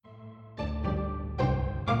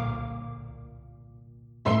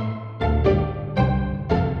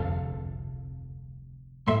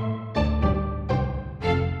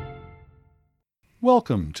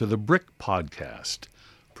welcome to the Brick Podcast,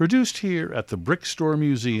 produced here at the Brick Store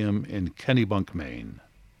Museum in Kennebunk, Maine.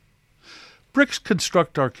 Bricks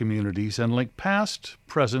construct our communities and link past,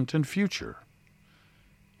 present, and future.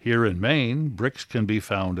 Here in Maine, bricks can be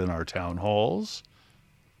found in our town halls,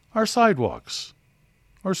 our sidewalks,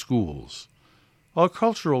 our schools, our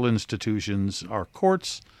cultural institutions, our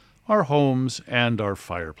courts, our homes, and our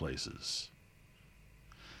fireplaces.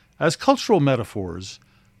 As cultural metaphors,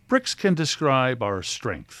 bricks can describe our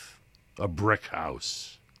strength, a brick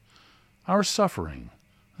house, our suffering,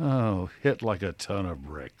 hit like a ton of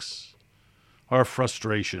bricks, our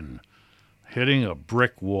frustration, hitting a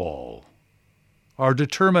brick wall, our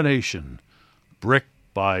determination, brick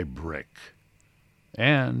by brick,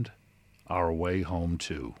 and our way home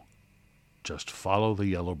too. Just follow the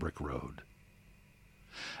yellow brick road.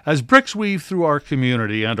 As bricks weave through our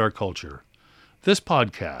community and our culture, this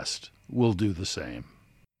podcast will do the same.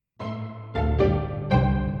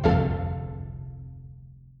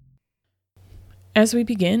 As we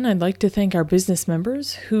begin, I'd like to thank our business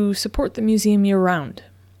members who support the museum year-round.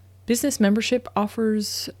 Business membership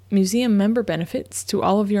offers museum member benefits to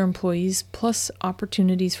all of your employees, plus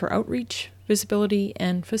opportunities for outreach, visibility,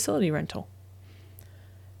 and facility rental.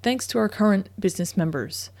 Thanks to our current business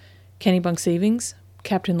members: Kennebunk Savings,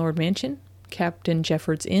 Captain Lord Mansion, Captain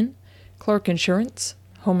Jeffords Inn, Clark Insurance,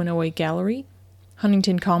 Home and Away Gallery,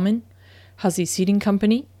 Huntington Common, Huzzy Seating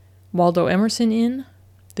Company, Waldo Emerson Inn,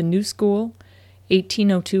 The New School,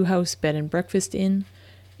 1802 House Bed and Breakfast Inn,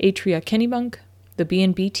 Atria Kennebunk, the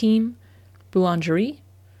B&B Team, Boulangerie,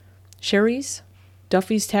 Sherry's,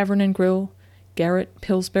 Duffy's Tavern and Grill, Garrett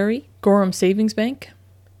Pillsbury, Gorham Savings Bank,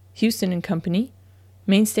 Houston and Company,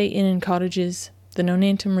 Mainstay Inn and Cottages, the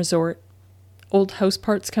Nonantum Resort, Old House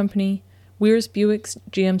Parts Company, Weir's Buicks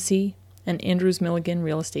GMC, and Andrews Milligan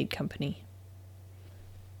Real Estate Company.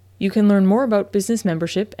 You can learn more about business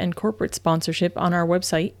membership and corporate sponsorship on our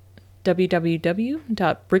website,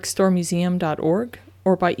 www.brickstoremuseum.org,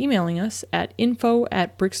 or by emailing us at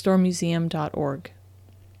info@brickstoremuseum.org.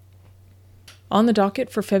 On the docket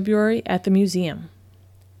for February at the museum.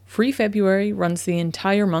 Free February runs the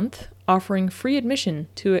entire month, offering free admission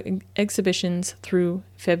to exhibitions through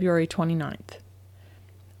February 29th.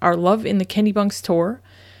 Our Love in the Kennebunks tour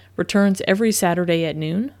returns every Saturday at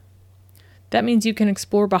noon. That means you can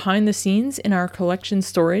explore behind the scenes in our collection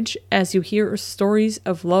storage as you hear stories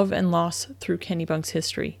of love and loss through Kennebunk's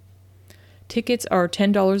history. Tickets are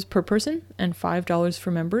 $10 per person and $5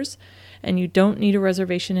 for members, and you don't need a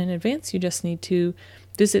reservation in advance. You just need to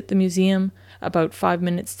visit the museum about 5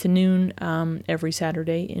 minutes to noon every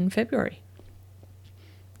Saturday in February.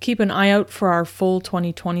 Keep an eye out for our full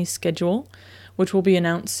 2020 schedule, which will be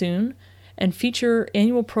announced soon, and feature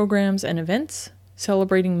annual programs and events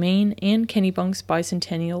celebrating Maine and Kennebunk's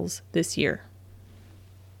bicentennials this year.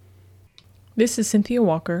 This is Cynthia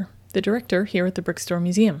Walker, the director here at the Brick Store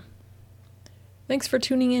Museum. Thanks for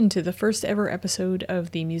tuning in to the first ever episode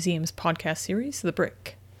of the museum's podcast series, The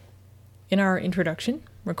Brick. In our introduction,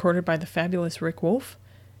 recorded by the fabulous Rick Wolf,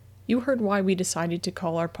 you heard why we decided to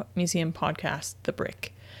call our museum podcast The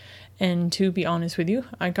Brick. And to be honest with you,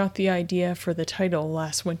 I got the idea for the title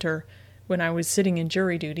last winter when I was sitting in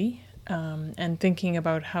jury duty and thinking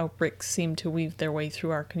about how bricks seem to weave their way through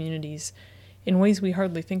our communities in ways we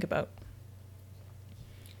hardly think about.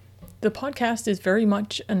 The podcast is very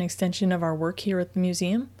much an extension of our work here at the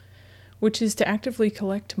museum, which is to actively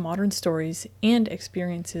collect modern stories and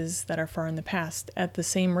experiences that are far in the past at the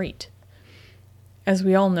same rate. As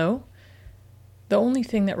we all know, the only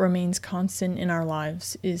thing that remains constant in our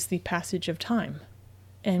lives is the passage of time,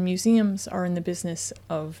 and museums are in the business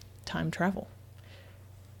of time travel.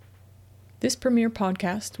 This premiere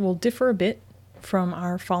podcast will differ a bit from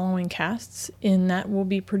our following casts in that we'll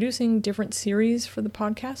be producing different series for the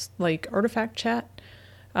podcast, like Artifact Chat,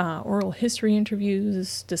 oral history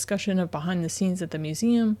interviews, discussion of behind the scenes at the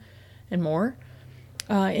museum, and more,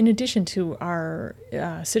 in addition to our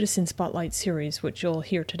Citizen Spotlight series, which you'll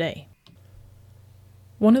hear today.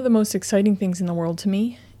 One of the most exciting things in the world to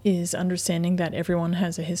me is understanding that everyone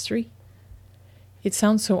has a history. It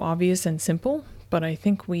sounds so obvious and simple, but I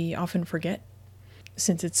think we often forget,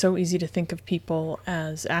 since it's so easy to think of people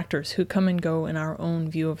as actors who come and go in our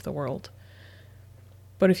own view of the world.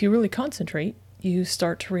 But if you really concentrate, you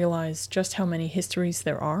start to realize just how many histories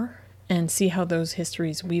there are, and see how those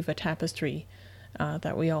histories weave a tapestry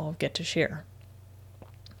that we all get to share.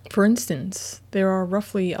 For instance, there are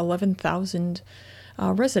roughly 11,000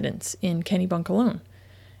 residents in Kennebunk alone,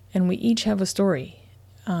 and we each have a story.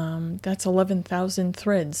 That's 11,000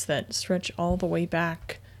 threads that stretch all the way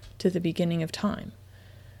back to the beginning of time.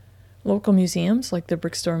 Local museums, like the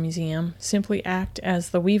Brickstore Museum, simply act as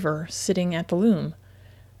the weaver sitting at the loom,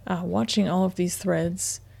 watching all of these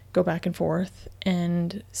threads go back and forth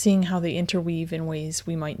and seeing how they interweave in ways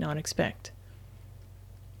we might not expect.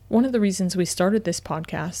 One of the reasons we started this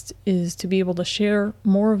podcast is to be able to share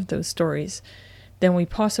more of those stories than we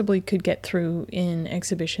possibly could get through in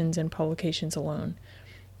exhibitions and publications alone.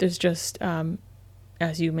 There's just,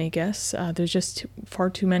 as you may guess, there's just far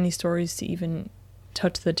too many stories to even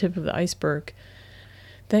touch the tip of the iceberg.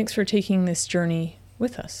 Thanks for taking this journey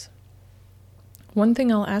with us. One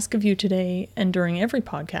thing I'll ask of you today and during every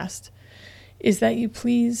podcast is that you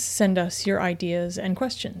please send us your ideas and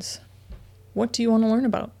questions. What do you want to learn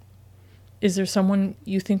about? Is there someone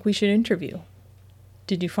you think we should interview?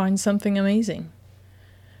 Did you find something amazing?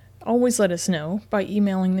 Always let us know by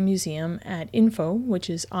emailing the museum at info, which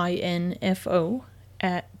is INFO,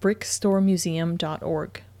 at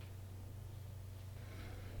brickstoremuseum.org.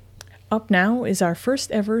 Up now is our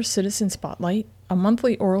first ever Citizen Spotlight, a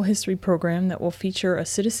monthly oral history program that will feature a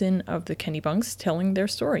citizen of the Kennebunks telling their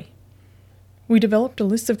story. We developed a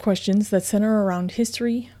list of questions that center around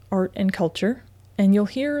history, art, and culture, and you'll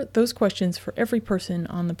hear those questions for every person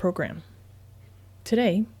on the program.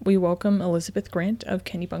 Today, we welcome Elizabeth Grant of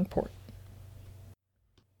Kennebunkport.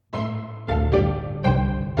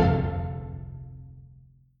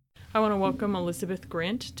 I want to welcome Elizabeth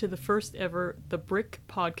Grant to the first ever The Brick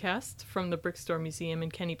podcast from the Brickstore Museum in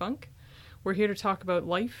Kennebunk. We're here to talk about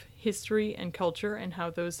life, history, and culture and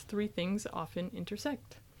how those three things often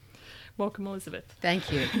intersect. Welcome, Elizabeth.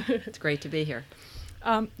 Thank you. It's great to be here.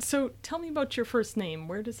 So tell me about your first name.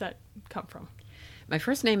 Where does that come from? My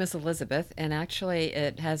first name is Elizabeth, and actually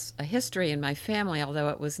it has a history in my family, although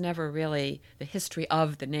it was never really, the history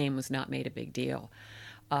of the name was not made a big deal.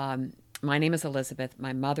 My name is Elizabeth.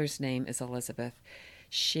 My mother's name is Elizabeth.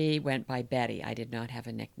 She went by Betty. I did not have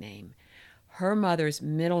a nickname. Her mother's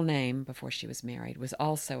middle name before she was married was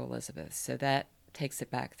also Elizabeth, so that takes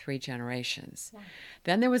it back 3 generations. Wow.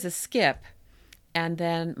 Then there was a skip, and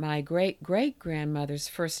then my great-great-grandmother's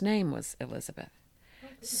first name was Elizabeth.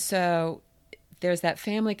 So there's that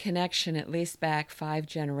family connection at least back 5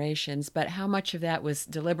 generations, but how much of that was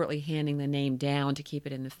deliberately handing the name down to keep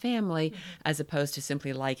it in the family as opposed to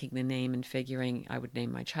simply liking the name and figuring I would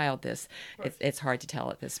name my child this, it's hard to tell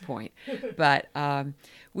at this point. But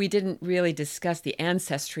we didn't really discuss the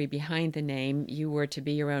ancestry behind the name. You were to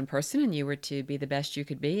be your own person, and you were to be the best you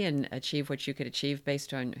could be and achieve what you could achieve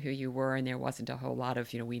based on who you were, and there wasn't a whole lot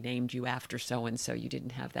of, we named you after so-and-so. You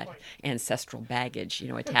didn't have that ancestral baggage,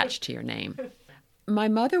 attached to your name. My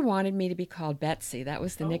mother wanted me to be called Betsy. That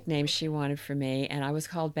was the nickname she wanted for me, and I was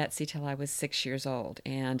called Betsy till I was 6 years old.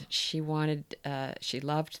 And she loved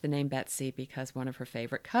the name Betsy because one of her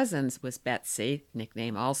favorite cousins was Betsy,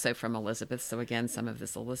 nickname also from Elizabeth. So again, some of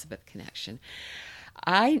this Elizabeth connection.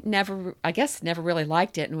 I guess never really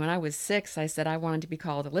liked it, and when I was 6, I said I wanted to be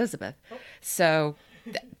called Elizabeth. So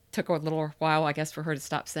took a little while, I guess, for her to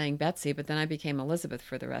stop saying Betsy, but then I became Elizabeth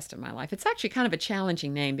for the rest of my life. It's actually kind of a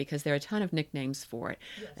challenging name because there are a ton of nicknames for it,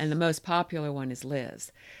 and the most popular one is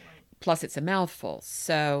Liz. Plus, it's a mouthful.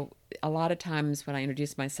 So a lot of times when I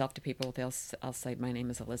introduce myself to people, I'll say, my name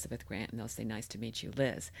is Elizabeth Grant, and they'll say, nice to meet you,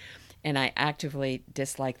 Liz. And I actively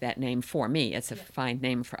dislike that name for me. It's a fine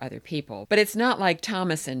name for other people. But it's not like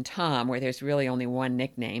Thomas and Tom, where there's really only one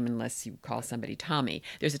nickname unless you call somebody Tommy.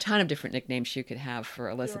 There's a ton of different nicknames you could have for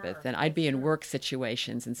Elizabeth. And I'd be in work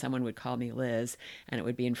situations, and someone would call me Liz, and it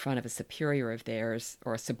would be in front of a superior of theirs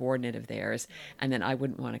or a subordinate of theirs, and then I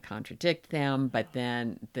wouldn't want to contradict them, but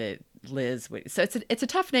then the Liz would. So it's a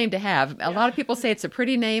tough name to have. A lot of people say it's a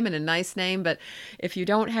pretty name and a nice name, but if you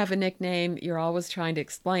don't have a nickname, you're always trying to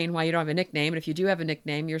explain why you don't have a nickname. And if you do have a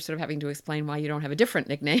nickname, you're sort of having to explain why you don't have a different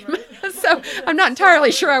nickname. Right. So I'm not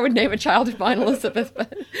entirely sure I would name a child of mine Elizabeth,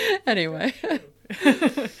 but anyway.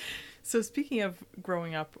 So speaking of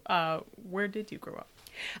growing up, where did you grow up?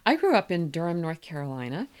 I grew up in Durham, North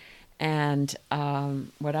Carolina. And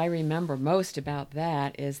what I remember most about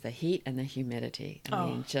that is the heat and the humidity. I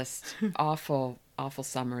mean, just awful, awful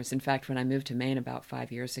summers. In fact, when I moved to Maine about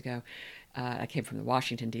 5 years ago, I came from the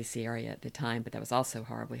Washington, D.C. area at the time, but that was also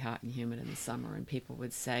horribly hot and humid in the summer. And people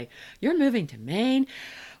would say, "You're moving to Maine?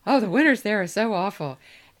 Oh, the winters there are so awful."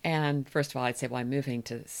 And first of all, I'd say, well, I'm moving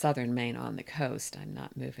to southern Maine on the coast. I'm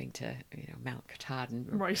not moving to, Mount Katahdin,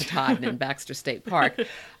 Katahdin and Baxter State Park.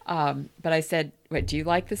 But I said, "Wait, do you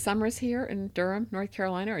like the summers here in Durham, North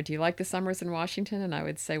Carolina, or do you like the summers in Washington?" And I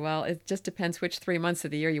would say, well, it just depends which 3 months of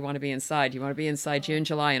the year you want to be inside. Do you want to be inside June,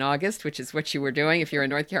 July, and August, which is what you were doing if you're in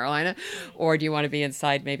North Carolina? Or do you want to be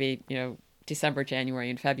inside maybe, December, January,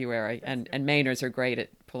 and February, and Mainers are great at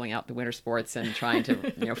pulling out the winter sports and trying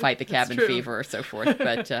to fight the cabin fever or so forth.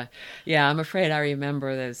 But yeah, I'm afraid I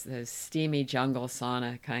remember those steamy jungle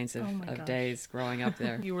sauna kinds of days growing up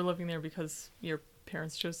there. You were living there because your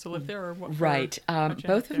parents chose to live there, or what? Right.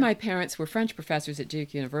 Both of my parents were French professors at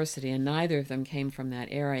Duke University, and neither of them came from that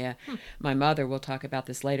area. My mother, we'll talk about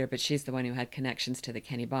this later, but she's the one who had connections to the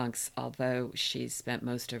Kennebunks, although she spent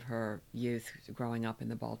most of her youth growing up in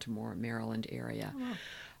the Baltimore, Maryland area.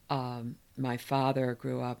 My father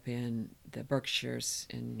grew up in the Berkshires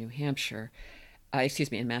in New Hampshire.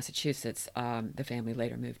 In Massachusetts. The family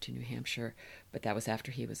later moved to New Hampshire, but that was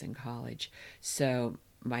after he was in college. So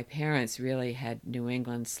my parents really had New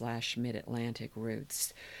England/Mid-Atlantic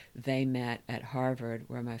roots. They met at Harvard,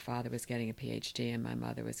 where my father was getting a PhD and my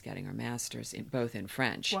mother was getting her master's, both in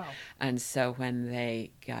French. Wow. And so when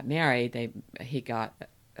they got married, he got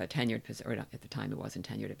a tenured position, or at the time it wasn't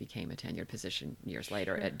tenured, it became a tenured position years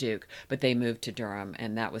later at Duke. But they moved to Durham,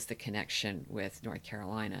 and that was the connection with North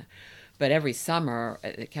Carolina. But every summer,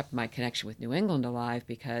 it kept my connection with New England alive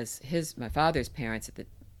because my father's parents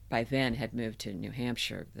by then had moved to New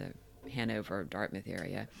Hampshire, the Hanover, Dartmouth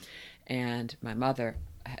area. And my mother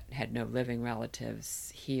had no living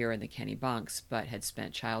relatives here in the Kennebunks, but had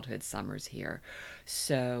spent childhood summers here.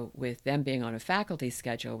 So with them being on a faculty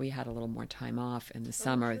schedule, we had a little more time off in the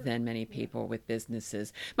summer than many people with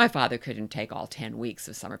businesses. My father couldn't take all 10 weeks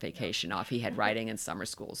of summer vacation off. He had writing and summer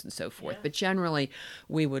schools and so forth. But generally,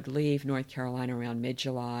 we would leave North Carolina around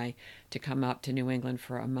mid-July to come up to New England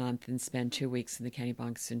for a month and spend 2 weeks in the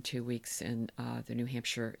Kennebunks and 2 weeks in the New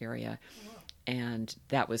Hampshire area. And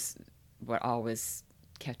that was what always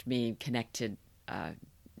kept me connected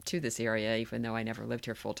to this area, even though I never lived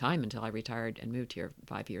here full time until I retired and moved here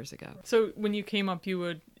 5 years ago. So when you came up, you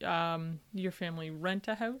would your family rent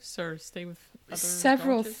a house or stay with other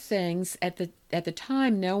Several relatives? things. At the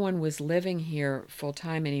time, no one was living here full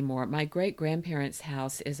time anymore. My great grandparents'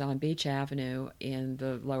 house is on Beach Avenue in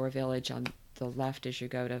the Lower Village on the left as you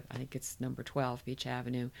go to, I think it's number 12 Beach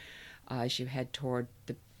Avenue, as you head toward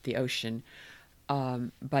the ocean.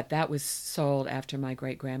 But that was sold after my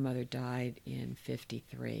great-grandmother died in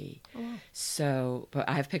 1953. Oh. So, but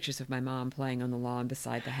I have pictures of my mom playing on the lawn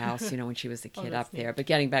beside the house, when she was a kid up there. But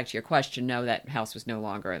getting back to your question, no, that house was no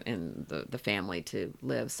longer in the family to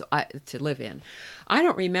live in. I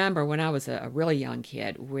don't remember when I was a really young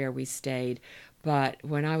kid where we stayed. But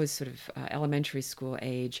when I was sort of elementary school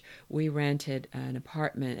age, we rented an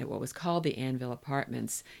apartment at what was called the Anvil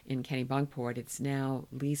Apartments in Kennebunkport. It's now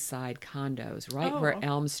Leaside Condos, right where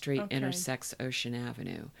Elm Street intersects Ocean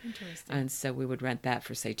Avenue. Interesting. And so we would rent that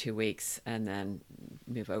for, say, 2 weeks and then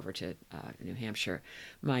move over to New Hampshire.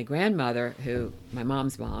 My grandmother, my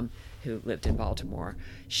mom's mom, who lived in Baltimore,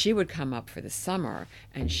 she would come up for the summer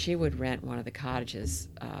and she would rent one of the cottages,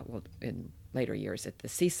 in later years at the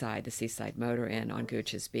Seaside Motor Inn on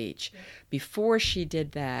Gooch's Beach. Yeah. Before she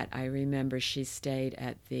did that, I remember she stayed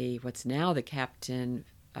at what's now the Captain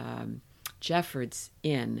Jeffords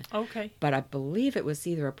Inn. Okay. But I believe it was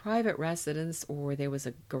either a private residence or there was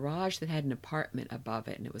a garage that had an apartment above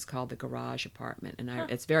it, and it was called the Garage Apartment. And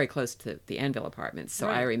it's very close to the Anvil Apartments. So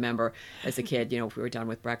I remember as a kid, if we were done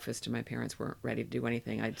with breakfast and my parents weren't ready to do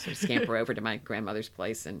anything, I'd sort of scamper over to my grandmother's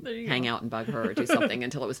place and hang out and bug her or do something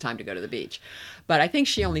until it was time to go to the beach. But I think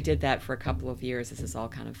she only did that for a couple of years. This is all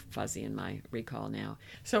kind of fuzzy in my recall now.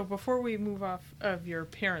 So before we move off of your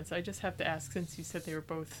parents, I just have to ask, since you said they were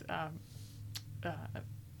both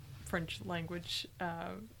French language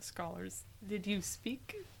scholars, did you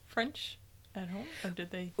speak French at home, or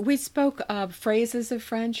did they? We spoke phrases of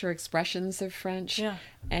French or expressions of French,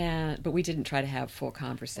 but we didn't try to have full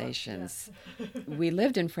conversations. We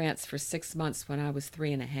lived in France for 6 months when I was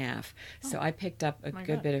 3.5, so I picked up a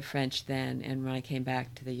good bit of French then, and when I came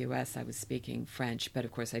back to the U.S., I was speaking French, but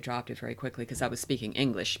of course I dropped it very quickly because I was speaking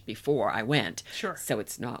English before I went. Sure. So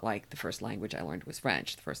it's not like the first language I learned was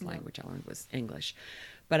French. The first language I learned was English.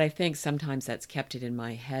 But I think sometimes that's kept it in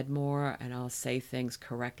my head more, and I'll say things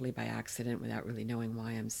correctly by accident without really knowing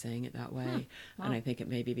why I'm saying it that way. Wow. And I think it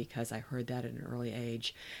may be because I heard that at an early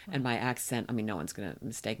age. And my accent, no one's going to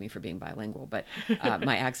mistake me for being bilingual, but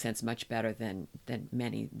my accent's much better than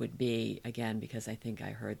many would be, again, because I think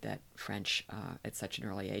I heard that French at such an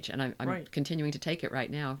early age. And I'm continuing to take it right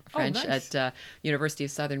now, French, at University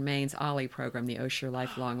of Southern Maine's OLLI program, the Osher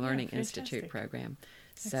Lifelong Learning Institute program.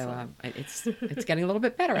 So it's getting a little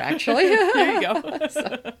bit better, actually. There you go.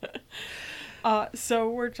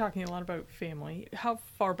 So we're talking a lot about family. How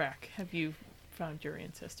far back have you found your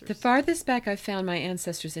ancestors? The farthest back I've found my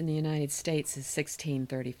ancestors in the United States is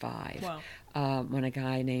 1635. Wow. When a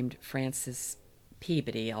guy named Francis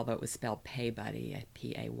Peabody, although it was spelled Paybody,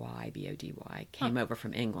 Paybody, came over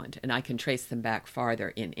from England. And I can trace them back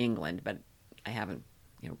farther in England, but I haven't,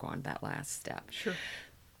 gone that last step. Sure.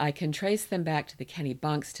 I can trace them back to the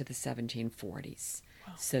Kennebunks to the 1740s.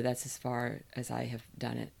 Wow. So that's as far as I have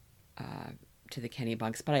done it to the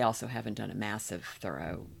Kennebunks, but I also haven't done a massive,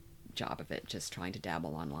 thorough job of it, just trying to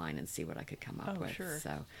dabble online and see what I could come up with. Sure.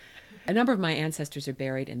 So a number of my ancestors are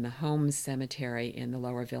buried in the Holmes Cemetery in the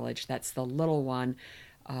Lower Village. That's the little one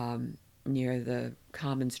near the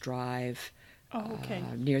Commons Drive,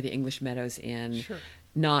 near the English Meadows Inn. Sure.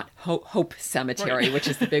 Not Hope Cemetery, which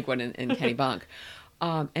is the big one in Kennebunk.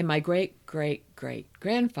 And my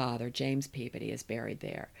great-great-great-grandfather, James Peabody, is buried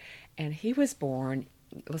there. And he was born,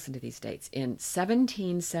 listen to these dates, in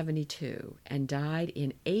 1772 and died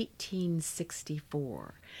in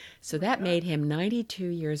 1864. So that made him 92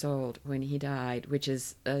 years old when he died, which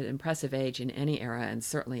is an impressive age in any era and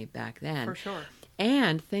certainly back then. For sure.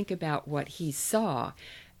 And think about what he saw.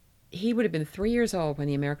 He would have been 3 years old when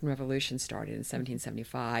the American Revolution started in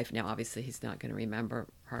 1775. Now, obviously, he's not going to remember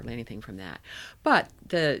hardly anything from that. But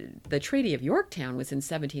the Treaty of Yorktown was in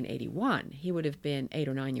 1781. He would have been 8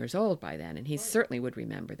 or 9 years old by then, and he certainly would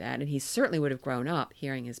remember that. And he certainly would have grown up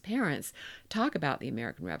hearing his parents talk about the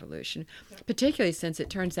American Revolution, particularly since it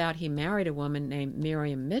turns out he married a woman named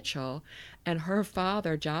Miriam Mitchell, and her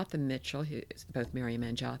father, Jotham Mitchell, who both Miriam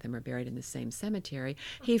and Jotham are buried in the same cemetery,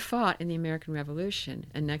 he fought in the American Revolution.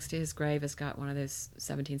 And next to his grave has got one of those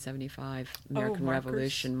 1775 American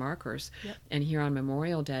Revolution markers. Yep. And here on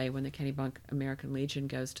Memorial Day, when the Kennebunk American Legion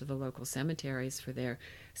goes to the local cemeteries for their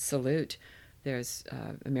salute, there's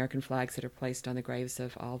American flags that are placed on the graves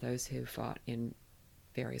of all those who fought in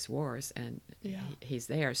various wars, and he's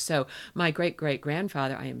there. So my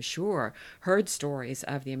great-great-grandfather, I am sure, heard stories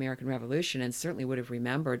of the American Revolution and certainly would have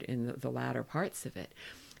remembered in the latter parts of it.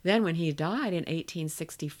 Then when he died in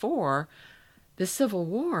 1864, the Civil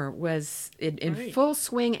War was in full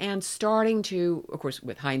swing and starting to, of course,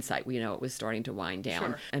 with hindsight, we know it was starting to wind down.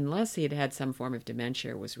 Sure. Unless he had had some form of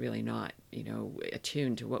dementia, was really not,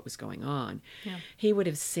 attuned to what was going on. Yeah. He would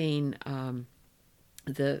have seen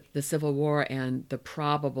the Civil War and the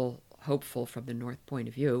probable hopeful from the North point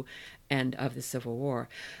of view end of the Civil War.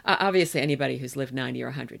 Obviously, anybody who's lived 90 or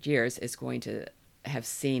 100 years is going to have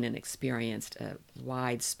seen and experienced a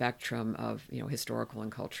wide spectrum of historical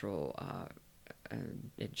and cultural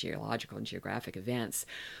geological and geographic events,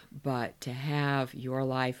 but to have your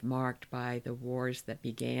life marked by the wars that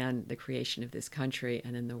began the creation of this country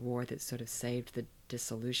and then the war that sort of saved the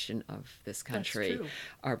dissolution of this country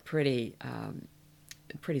are pretty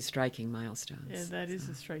striking milestones. Yeah, that is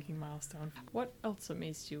a striking milestone. What else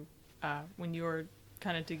amazed you when you were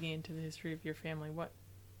kind of digging into the history of your family? What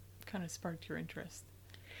kind of sparked your interest?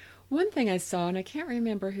 One thing I saw, and I can't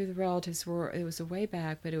remember who the relatives were, it was a way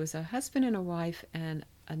back, but it was a husband and a wife and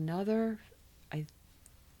another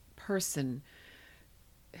person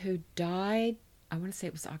who died, I want to say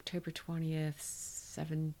it was October 20th,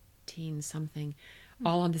 17-something,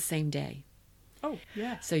 all on the same day. Oh,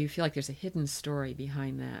 yeah. So you feel like there's a hidden story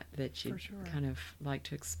behind that you sure. kind of like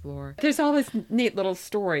to explore. There's all these neat little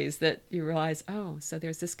stories that you realize, so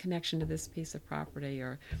there's this connection to this piece of property,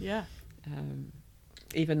 or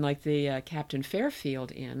even like the Captain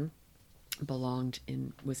Fairfield Inn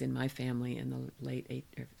was in my family in the late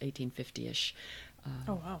 1850-ish.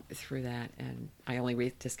 Through that, and I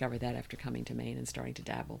only discovered that after coming to Maine and starting to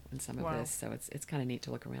dabble in some of this. So it's kind of neat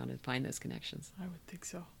to look around and find those connections. I would think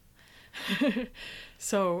so.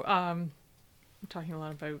 So we're talking a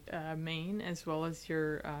lot about Maine as well as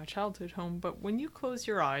your childhood home, but when you close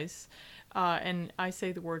your eyes and I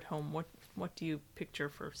say the word home, what do you picture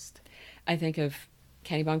first? I think of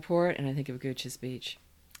Kennebunkport and I think of Gooch's Beach.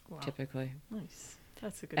 Wow. Typically. Nice.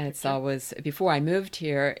 That's a good And picture. it's always, before I moved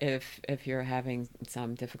here, if you're having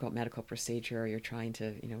some difficult medical procedure or you're trying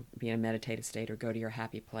to be in a meditative state or go to your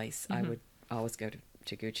happy place, I would always go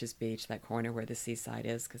to Gooch's Beach, that corner where the seaside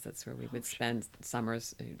is, because that's where we would spend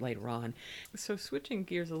summers later on. So switching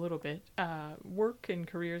gears a little bit, work and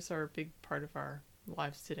careers are a big part of our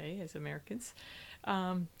lives today as Americans.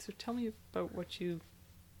 So tell me about what you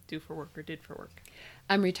do for work or did for work.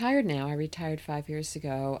 I'm retired now. I retired 5 years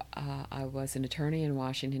ago. I was an attorney in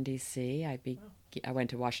Washington, D.C. I went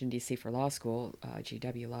to Washington, D.C. for law school,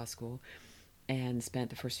 GW Law School, and spent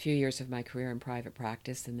the first few years of my career in private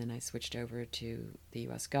practice, and then I switched over to the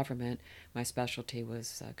U.S. government. My specialty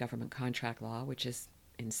was government contract law, which is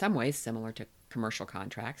in some ways similar to commercial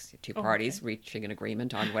contracts, two parties reaching an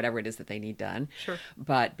agreement on whatever it is that they need done. Sure.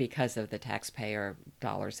 But because of the taxpayer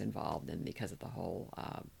dollars involved and because of the whole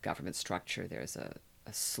government structure, there's a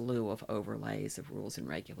a slew of overlays of rules and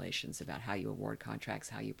regulations about how you award contracts,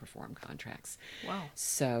 how you perform contracts. Wow.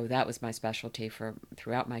 So that was my specialty for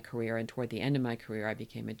throughout my career. And toward the end of my career, I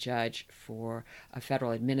became a judge for a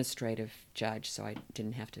federal administrative judge. So I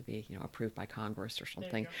didn't have to be, approved by Congress or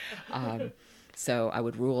something. So I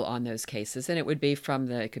would rule on those cases, and it would be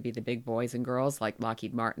it could be the big boys and girls like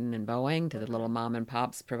Lockheed Martin and Boeing to the little mom and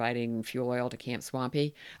pops providing fuel oil to Camp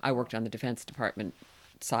Swampy. I worked on the Defense Department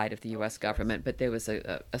side of the U.S. government, but there was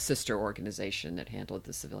a sister organization that handled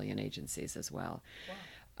the civilian agencies as well.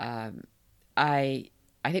 Wow.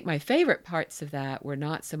 I think my favorite parts of that were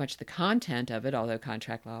not so much the content of it, although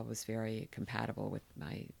contract law was very compatible with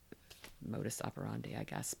my modus operandi, I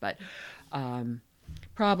guess, but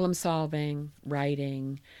problem solving,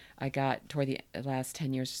 writing. I got, toward the last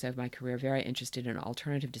 10 years or so of my career, very interested in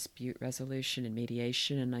alternative dispute resolution and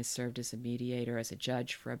mediation, and I served as a mediator, as a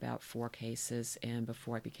judge for about 4 cases, and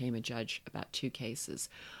before I became a judge, about 2 cases.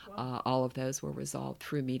 Wow. All of those were resolved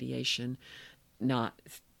through mediation, not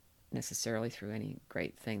necessarily through any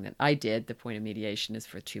great thing that I did. The point of mediation is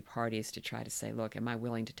for 2 parties to try to say, look, am I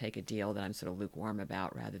willing to take a deal that I'm sort of lukewarm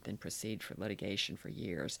about rather than proceed for litigation for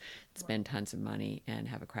years, spend tons of money, and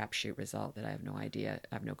have a crapshoot result that I have no idea,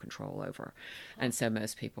 I have no control over. And so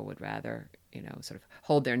most people would rather, sort of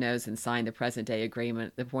hold their nose and sign the present day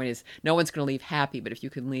agreement. The point is, no one's going to leave happy, but if you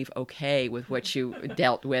can leave okay with what you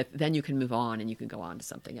dealt with, then you can move on and you can go on to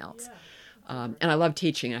something else. Yeah. And I love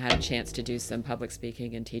teaching. I had a chance to do some public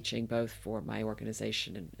speaking and teaching both for my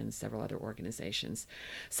organization and several other organizations.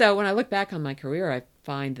 So when I look back on my career, I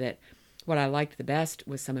find that what I liked the best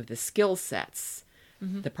was some of the skill sets,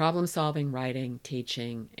 the problem solving, writing,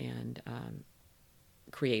 teaching, and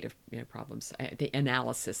creative problems, the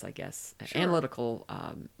analysis, I guess, analytical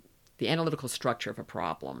the analytical structure of a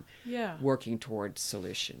problem, working towards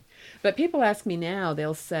solution. But people ask me now,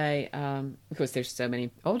 they'll say, because there's so many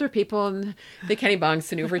older people in the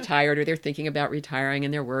Kennebunks and who've retired, or they're thinking about retiring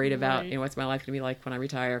and they're worried about, what's my life going to be like when I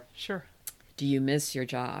retire? Sure. Do you miss your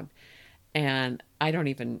job? And I don't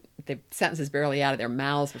even, the sentence is barely out of their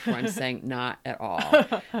mouths before I'm saying not at all.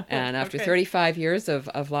 And after 35 years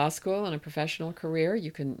of law school and a professional career, you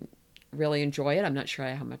can really enjoy it. I'm not sure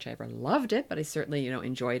how much I ever loved it, but I certainly,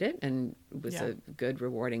 enjoyed it, and it was a good,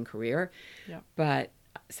 rewarding career. Yeah. But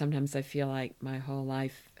sometimes I feel like my whole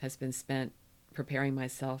life has been spent preparing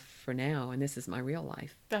myself for now, and this is my real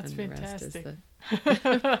life. That's and fantastic. The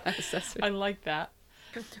rest is I like that.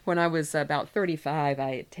 When I was about 35,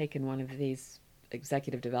 I had taken one of these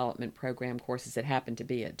executive development program courses that happened to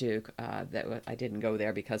be at Duke. I didn't go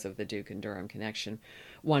there because of the Duke and Durham connection.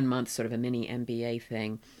 1 month, sort of a mini MBA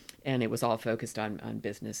thing. And it was all focused on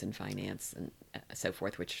business and finance and so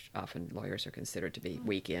forth, which often lawyers are considered to be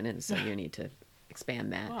weak in, and so you need to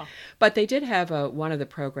expand that. Wow. But they did have one of the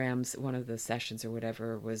programs, one of the sessions or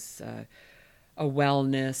whatever, was a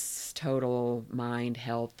wellness, total mind,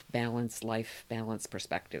 health, balance, life balance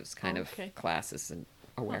perspectives kind of classes and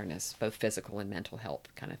awareness, both physical and mental health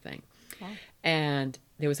kind of thing. Wow. And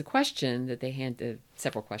there was a question that they handed,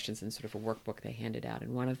 several questions in sort of a workbook they handed out,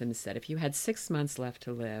 and one of them said, if you had 6 months left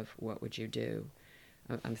to live, what would you do?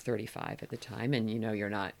 I'm 35 at the time, and you're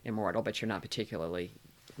not immortal, but you're not particularly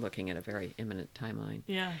looking at a very imminent timeline.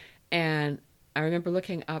 Yeah. And I remember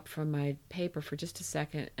looking up from my paper for just a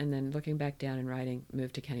second, and then looking back down and writing,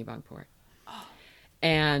 move to Kennebunkport. Oh.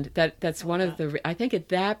 And that's one of the, I think at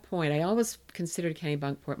that point, I always considered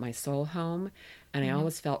Kennebunkport my soul home, and I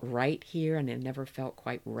always felt right here, and I never felt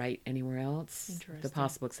quite right anywhere else. The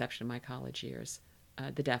possible exception of my college years,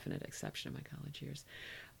 the definite exception of my college years.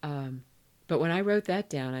 But when I wrote that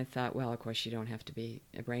down, I thought, well, of course, you don't have to be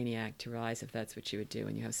a brainiac to realize if that's what you would do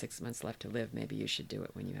and you have 6 months left to live, maybe you should do it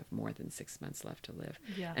when you have more than 6 months left to live.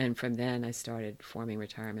 Yeah. And from then, I started forming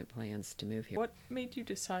retirement plans to move here. What made you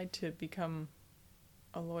decide to become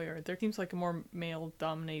a lawyer? There seems like a more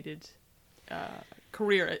male-dominated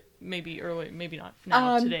career, maybe early, maybe not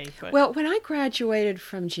now today. But. Well, when I graduated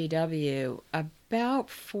from GW, about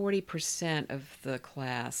 40% of the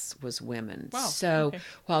class was women. Wow. So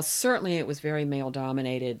while certainly it was very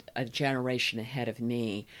male-dominated, a generation ahead of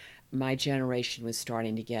me, my generation was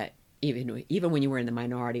starting to get, even when you were in the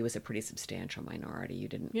minority, it was a pretty substantial minority. You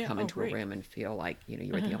didn't come into a room and feel like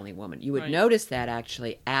you were the only woman. You would notice that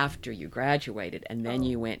actually after you graduated, and then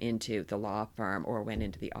you went into the law firm or went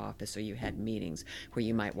into the office, or you had meetings where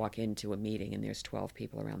you might walk into a meeting and there's 12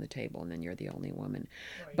 people around the table and then you're the only woman.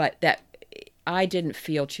 But that I didn't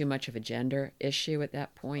feel too much of a gender issue at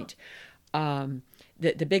that point.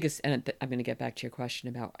 The biggest, and I'm going to get back to your question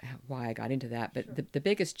about why I got into that, but the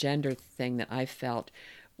biggest gender thing that I felt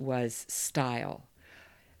was style.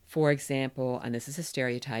 For example, and this is a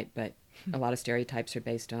stereotype, but a lot of stereotypes are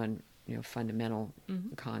based on, fundamental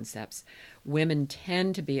concepts. Women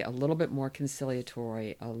tend to be a little bit more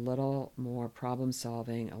conciliatory, a little more problem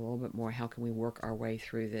solving, a little bit more how can we work our way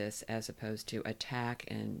through this, as opposed to attack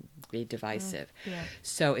and be divisive. Yeah.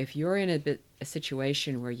 So if you're in a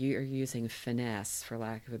situation where you are using finesse, for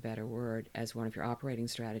lack of a better word, as one of your operating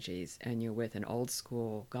strategies, and you're with an old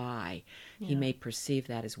school guy, he may perceive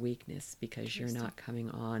that as weakness because you're not coming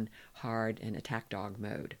on hard in attack dog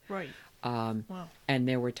mode. Right. Wow. And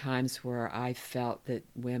there were times where I felt that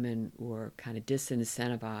women were kind of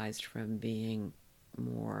disincentivized from being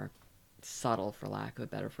more subtle, for lack of a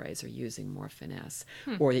better phrase, or using more finesse,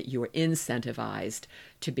 or that you were incentivized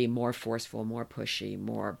to be more forceful, more pushy,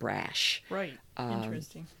 more brash. Right.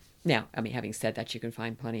 Interesting. Now, I mean, having said that, you can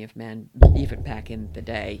find plenty of men, even back in the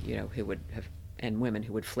day, who would have, and women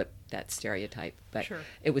who would flip that stereotype. But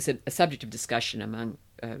it was a subject of discussion among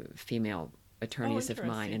female attorneys of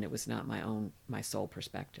mine, and it was not my sole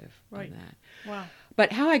perspective on that. Wow.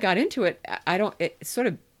 But how I got into it, it's sort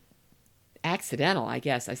of accidental, I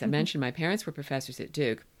guess. As I mentioned, my parents were professors at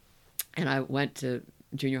Duke, and I went to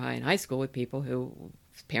junior high and high school with people whose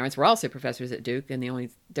parents were also professors at Duke, and the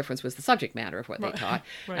only difference was the subject matter of what they taught.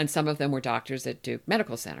 And some of them were doctors at Duke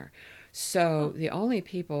Medical Center. So the only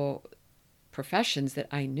professions that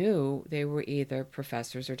I knew, they were either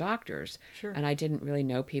professors or doctors. Sure. And I didn't really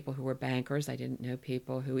know people who were bankers. I didn't know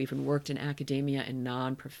people who even worked in academia in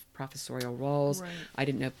non-professorial roles. Right. I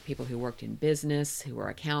didn't know people who worked in business, who were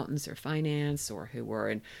accountants or finance, or who were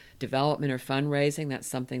in development or fundraising. That's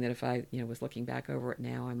something that if I was looking back over it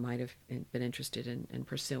now, I might have been interested in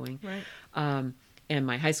pursuing. Right. And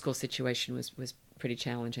my high school situation was pretty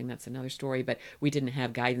challenging. That's another story. But we didn't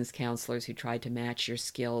have guidance counselors who tried to match your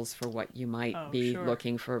skills for what you might be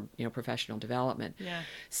looking for, professional development. Yeah.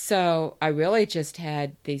 So I really just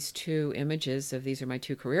had these two images of these are my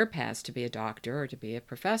two career paths, to be a doctor or to be a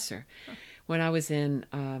professor. Huh. When I was in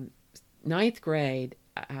ninth grade,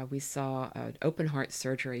 we saw an open heart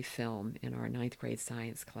surgery film in our ninth grade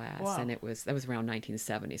science class. Wow. And that was around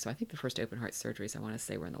 1970. So I think the first open heart surgeries, I want to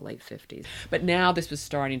say, were in the late 50s. But now this was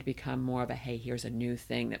starting to become more of a, hey, here's a new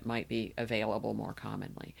thing that might be available more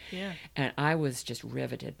commonly. Yeah. And I was just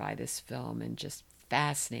riveted by this film and just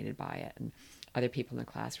fascinated by it. And other people in the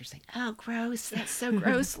class were saying, oh, gross, that's so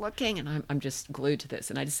gross looking. And I'm just glued to this.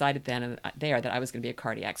 And I decided then and there that I was going to be a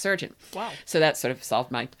cardiac surgeon. Wow. So that sort of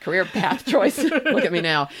solved my career path choice. Look at me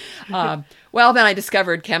now. Well, then I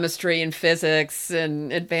discovered chemistry and physics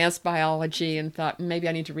and advanced biology and thought maybe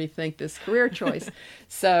I need to rethink this career choice.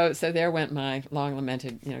 So there went my long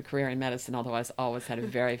lamented career in medicine, although I always had a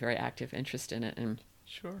very, very active interest in it. And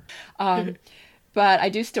sure. But I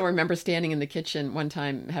do still remember standing in the kitchen one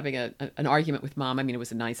time having an argument with Mom. I mean, it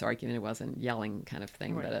was a nice argument. It wasn't yelling kind of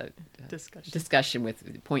thing, but a discussion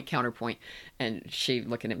with point, counterpoint. And she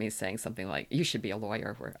looking at me saying something like, you should be a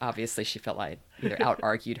lawyer, where obviously she felt I either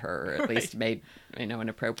out-argued her or at least made an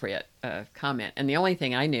appropriate comment. And the only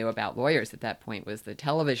thing I knew about lawyers at that point was the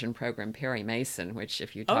television program Perry Mason, which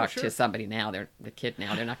if you talk to somebody now, they're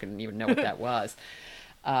not going to even know what that was.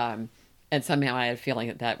 And somehow I had a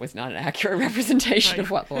feeling that was not an accurate representation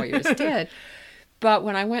of what lawyers did. But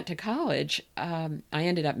when I went to college, I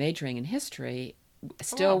ended up majoring in history,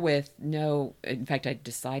 still with in fact, I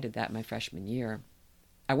decided that my freshman year.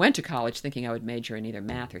 I went to college thinking I would major in either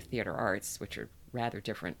math or theater arts, which are rather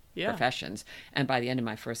different professions. And by the end of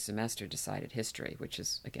my first semester, decided history, which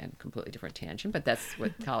is, again, completely different tangent, but that's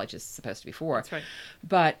what college is supposed to be for. That's right.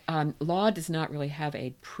 But law does not really have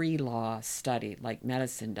a pre-law study like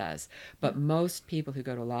medicine does. But most people who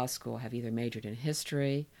go to law school have either majored in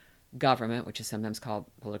history, government, which is sometimes called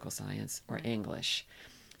political science, or English.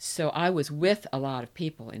 So I was with a lot of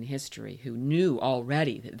people in history who knew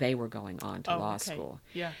already that they were going on to law school.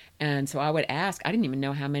 Yeah. And so I would ask, I didn't even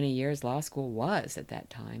know how many years law school was at that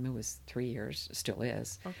time. It was 3 years, still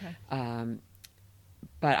is. Okay.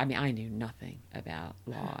 But I mean, I knew nothing about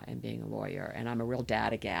law and being a lawyer, and I'm a real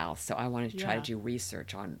data gal, so I wanted to try to do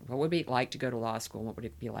research on what would it be like to go to law school and what would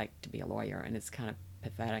it be like to be a lawyer. And it's kind of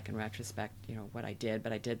pathetic in retrospect, what I did,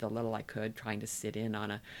 but I did the little I could, trying to sit in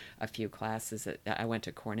on a few classes. I went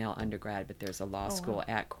to Cornell undergrad, but there's a law school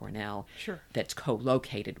at Cornell that's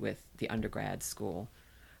co-located with the undergrad school,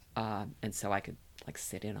 and so I could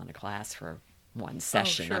sit in on a class for one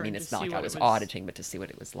session. I mean, it's not like I was auditing, but to see what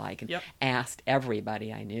it was like, and asked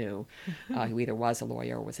everybody I knew who either was a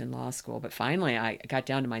lawyer or was in law school. But finally, I got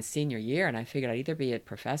down to my senior year, and I figured I'd either be a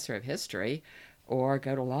professor of history or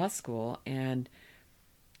go to law school, and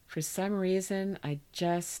for some reason, I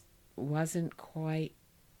just wasn't quite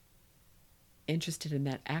interested in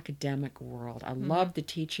that academic world. I loved the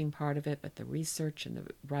teaching part of it, but the research and the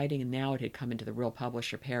writing, and now it had come into the real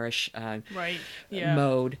publish or perish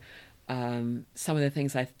mode. Some of the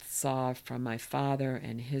things I saw from my father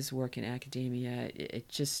and his work in academia, it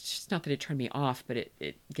just not that it turned me off, but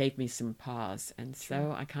it gave me some pause. And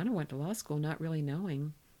so I kind of went to law school not really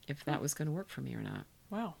knowing if that was going to work for me or not.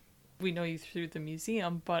 Wow. We know you through the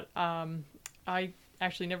museum, but I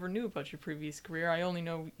actually never knew about your previous career. I only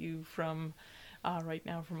know you from right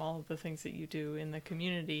now from all of the things that you do in the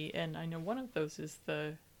community, and I know one of those is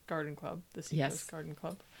the garden club, the Seacoast Garden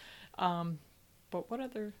Club. But what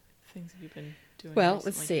other things have you been doing recently?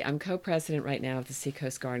 Let's see. I'm co-president right now of the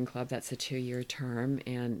Seacoast Garden Club. That's a 2-year term,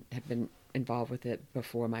 and have been involved with it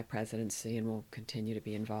before my presidency, and will continue to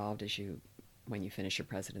be involved when you finish your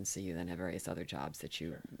presidency. You then have various other jobs that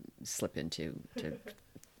you slip into to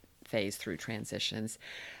phase through transitions.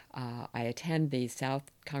 I attend the South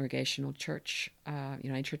Congregational Church,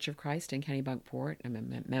 United Church of Christ in Kennebunkport. I'm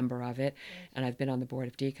a member of it, and I've been on the Board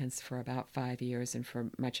of Deacons for about 5 years, and for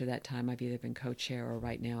much of that time I've either been co-chair or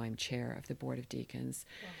right now I'm chair of the Board of Deacons.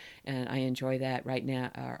 Wow. And I enjoy that. Right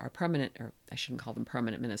now our permanent, or I shouldn't call them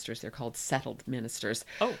permanent ministers, they're called settled ministers,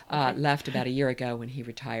 left about a year ago when he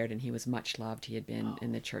retired, and he was much loved. He had been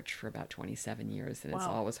in the church for about 27 years, and it's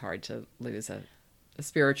always hard to lose a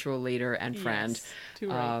spiritual leader and friend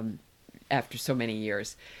after so many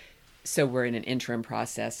years. So we're in an interim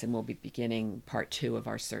process, and we'll be beginning part 2 of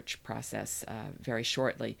our search process very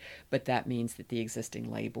shortly. But that means that the existing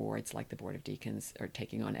lay boards, like the Board of Deacons, are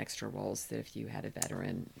taking on extra roles that if you had a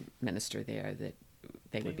veteran minister there, that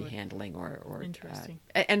they would be handling. Or Interesting.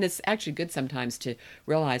 And it's actually good sometimes to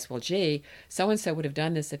realize, well, gee, so-and-so would have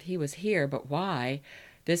done this if he was here, but why?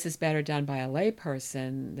 This is better done by a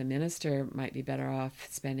layperson. The minister might be better off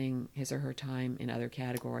spending his or her time in other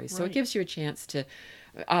categories. So it gives you a chance to,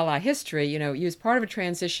 a la history, use part of a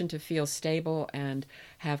transition to feel stable and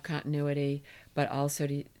have continuity, but also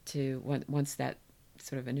to once that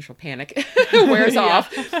sort of initial panic wears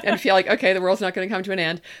off and feel like, okay, the world's not going to come to an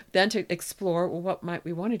end, then to explore, well, what might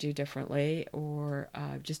we want to do differently, or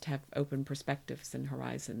just have open perspectives and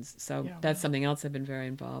horizons. So that's something else I've been very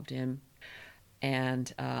involved in.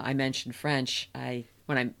 And I mentioned French.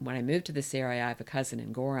 When I moved to this area, I have a cousin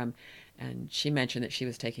in Gorham, and she mentioned that she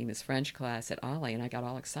was taking this French class at Ollie, and I got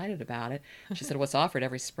all excited about it. She said, well, it's offered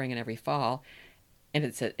every spring and every fall, and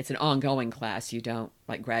it's an ongoing class. You don't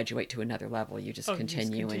graduate to another level. You just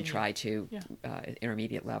continue and try to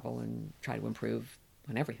intermediate level and try to improve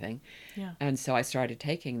on everything. Yeah. And so I started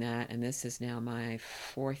taking that, and this is now my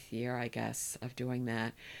 4th year, I guess, of doing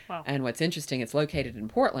that. Wow. And what's interesting, it's located in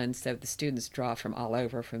Portland, so the students draw from all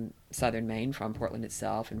over, from southern Maine, from Portland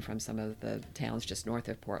itself, and from some of the towns just north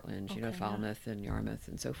of Portland, Falmouth and Yarmouth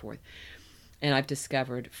and so forth. And I've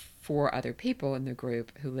discovered 4 other people in the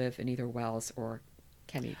group who live in either Wells or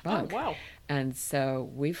Kennebunk. Oh, wow. And so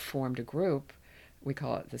we've formed a group. We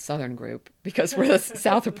call it the Southern Group because we're the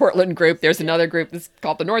south of Portland group. There's another group that's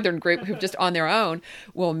called the Northern Group who just on their own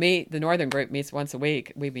will meet. The Northern Group meets once a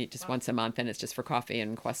week. We meet just once a month, and it's just for coffee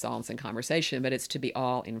and croissants and conversation, but it's to be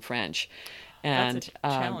all in French. And that's a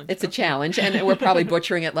challenge. It's a challenge, and we're probably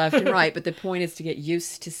butchering it left and right, but the point is to get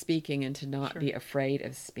used to speaking and to not be afraid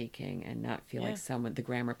of speaking and not feel like the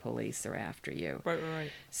grammar police are after you.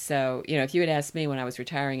 Right. So, if you had asked me when I was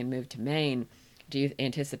retiring and moved to Maine, do you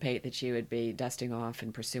anticipate that you would be dusting off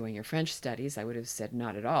and pursuing your French studies? I would have said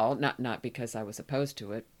not at all, not because I was opposed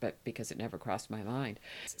to it, but because it never crossed my mind.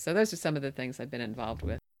 So those are some of the things I've been involved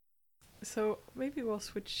with. So maybe we'll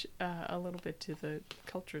switch a little bit to the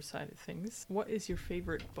culture side of things. What is your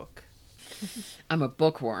favorite book? I'm a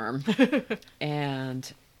bookworm,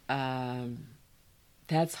 and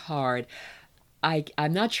that's hard.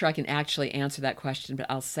 I'm not sure I can actually answer that question, but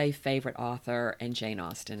I'll say favorite author, and Jane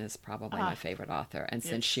Austen is probably my favorite author. And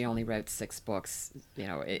since she only wrote 6 books,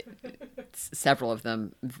 several of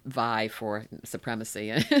them vie for supremacy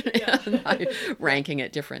and ranking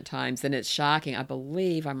at different times. And it's shocking. I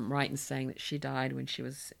believe I'm right in saying that she died when she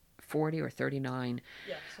was 40 or 39.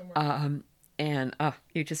 Yeah, somewhere. And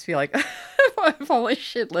you just feel like, if only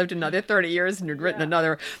she had lived another 30 years and had written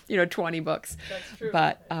another, 20 books. That's true.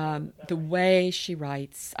 But the way she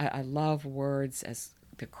writes, I love words as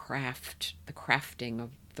the crafting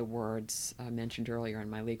of the words mentioned earlier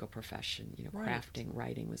in my legal profession. Crafting,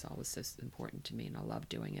 writing was always so important to me, and I love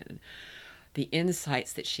doing it. And the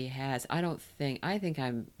insights that she has, I think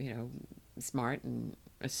I'm, smart and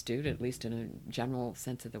astute, at least in a general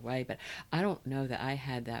sense of the way, but I don't know that I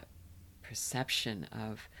had that perception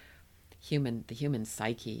of the human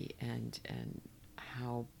psyche and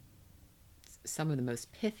how some of the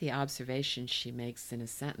most pithy observations she makes in a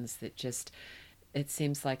sentence that just, it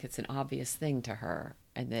seems like it's an obvious thing to her.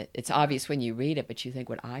 And that it's obvious when you read it, but you think,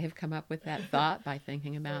 would I have come up with that thought by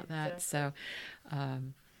thinking about that? Exactly. So,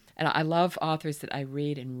 and I love authors that I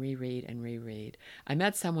read and reread and reread. I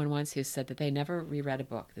met someone once who said that they never reread a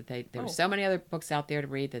book, that there were so many other books out there to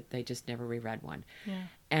read that they just never reread one. Yeah.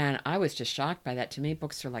 And I was just shocked by that. To me,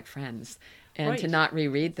 books are like friends. And to not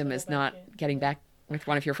reread them is not getting back with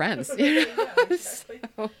one of your friends. You know? Yeah, exactly.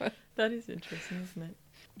 So. That is interesting, isn't it?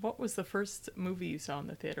 What was the first movie you saw in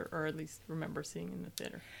the theater, or at least remember seeing in the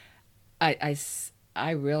theater?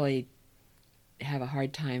 I really have a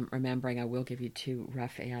hard time remembering. I will give you two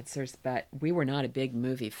rough answers, but we were not a big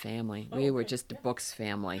movie family. We were just a books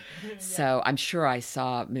family. Yeah. So I'm sure I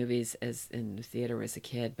saw movies in the theater as a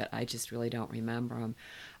kid, but I just really don't remember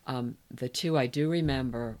them. The two I do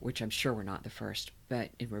remember, which I'm sure were not the first, but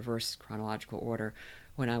in reverse chronological order,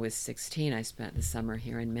 when I was 16, I spent the summer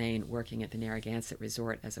here in Maine working at the Narragansett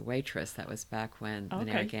Resort as a waitress. That was back when the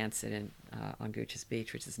Narragansett on Gooch's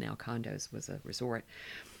Beach, which is now condos, was a resort.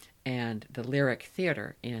 And the Lyric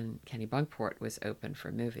Theater in Kennebunkport was open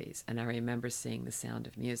for movies. And I remember seeing The Sound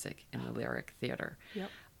of Music in the Lyric Theater. Yep.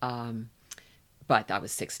 But I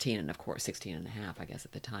was 16, and of course 16 and a half, I guess,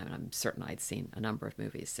 at the time. And I'm certain I'd seen a number of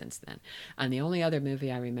movies since then. And the only other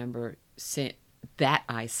movie I remember that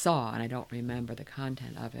I saw, and I don't remember the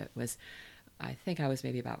content of it, was, I think I was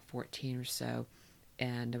maybe about 14 or so,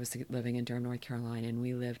 and I was living in Durham, North Carolina, and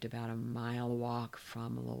we lived about a mile walk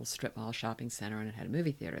from a little strip mall shopping center, and it had a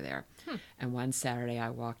movie theater there. And one Saturday I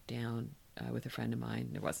walked down with a friend of mine.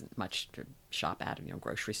 There wasn't much to shop at,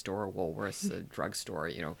 grocery store, Woolworths, a drugstore,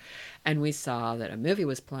 and we saw that a movie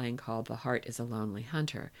was playing called The Heart is a Lonely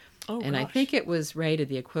Hunter. And I think it was rated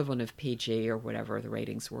the equivalent of PG or whatever the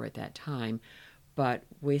ratings were at that time. But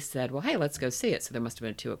we said, well, hey, let's go see it. So there must have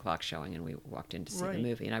been a 2:00 showing, and we walked in to see the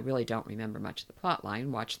movie. And I really don't remember much of the plot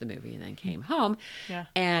line, watched the movie, and then came home. Yeah.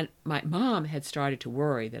 And my mom had started to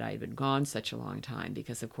worry that I had been gone such a long time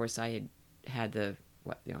because, of course, I had the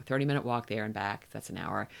 30-minute walk there and back. That's an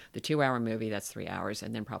hour. The 2-hour movie, that's 3 hours,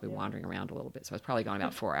 and then probably wandering around a little bit. So I was probably gone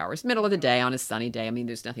about 4 hours. Middle of the day on a sunny day. I mean,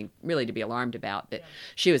 there's nothing really to be alarmed about, but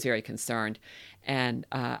she was very concerned. And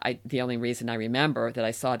the only reason I remember that I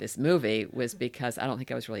saw this movie was because I don't think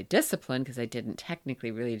I was really disciplined because I didn't technically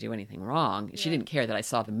really do anything wrong. Yeah. She didn't care that I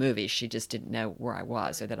saw the movie. She just didn't know where I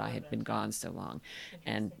was or that I had been gone so long,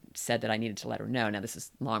 and said that I needed to let her know. Now, this is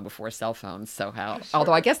long before cell phones, so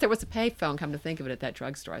although I guess there was a pay phone, come to think of it, at that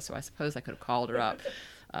drugstore, so I suppose I could have called her up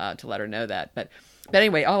to let her know that. But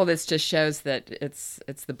anyway, all of this just shows that it's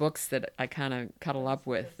the books that I kind of cuddle up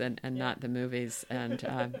with and not the movies. And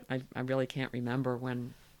I really can't remember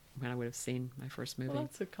when I would have seen my first movie. Well,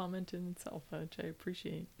 that's a comment in itself, which I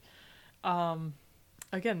appreciate.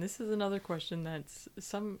 Again, this is another question that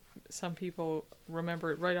some people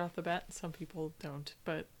remember it right off the bat, and some people don't.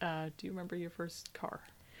 But do you remember your first car?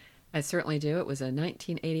 I certainly do. It was a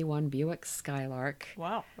 1981 Buick Skylark.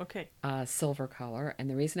 Wow, okay. Silver color. And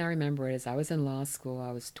the reason I remember it is I was in law school.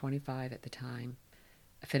 I was 25 at the time,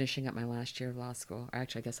 finishing up my last year of law school. Or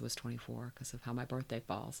actually, I guess it was 24 because of how my birthday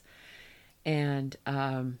falls. And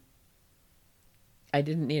I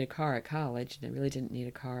didn't need a car at college, and I really didn't need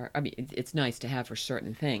a car. I mean, it's nice to have for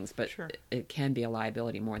certain things, but it can be a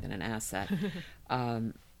liability more than an asset.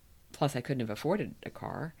 Plus, I couldn't have afforded a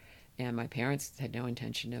car. And my parents had no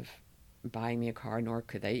intention of buying me a car, nor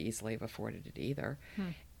could they easily have afforded it either.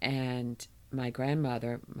 And my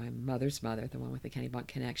grandmother, my mother's mother, the one with the Kennebunk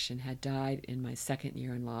connection, had died in my second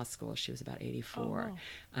year in law school. She was about 84. Oh, wow.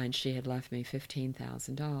 And she had left me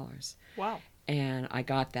 $15,000. Wow. And I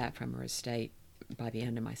got that from her estate by the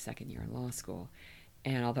end of my second year in law school.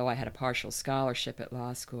 And although I had a partial scholarship at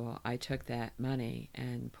law school, I took that money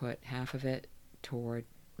and put half of it toward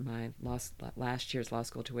my last year's law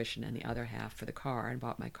school tuition and the other half for the car, and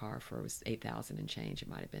bought my car for, it was $8,000 and change. It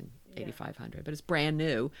might have been $8,500, but it's brand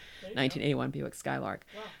new, 1981 Buick Skylark.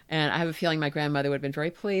 Wow. And I have a feeling my grandmother would have been very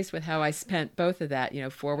pleased with how I spent both of that,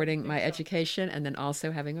 forwarding my education and then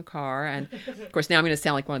also having a car. And of course, now I'm going to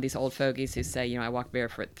sound like one of these old fogies who say, I walked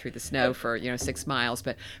barefoot through the snow for 6 miles.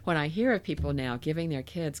 But when I hear of people now giving their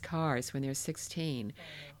kids cars when they're 16,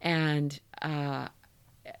 and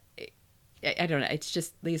I don't know. It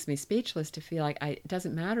just leaves me speechless to feel like it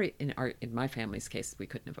doesn't matter. In my family's case, we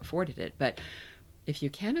couldn't have afforded it. But if you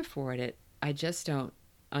can afford it, I just don't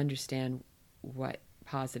understand what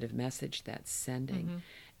positive message that's sending.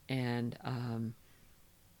 And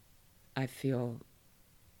I feel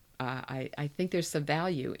I think there's some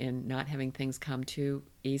value in not having things come too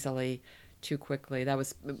easily, too quickly. That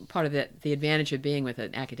was part of the advantage of being with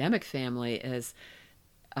an academic family is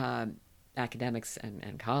academics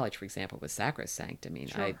and college, for example, was sacrosanct. I mean,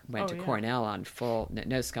 Sure. I went to Yeah. Cornell on full,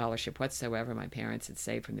 no scholarship whatsoever. My parents had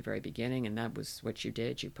saved from the very beginning, and that was what you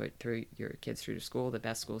did. You put through your kids through to school, the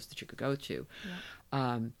best schools that you could go to.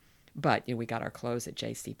 Yeah. But we got our clothes at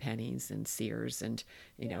J.C. Penney's and Sears, and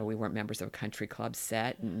we weren't members of a country club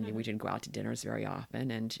set, and we didn't go out to dinners very often,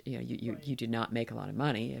 and you did not make a lot of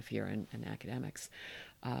money if you're in academics.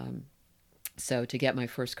 So to get my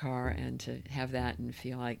first car and to have that and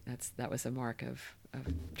feel like that was a mark of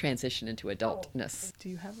transition into adultness. Do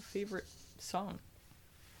you have a favorite song?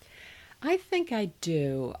 I think I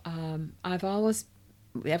do. I've always,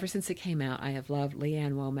 ever since it came out, I have loved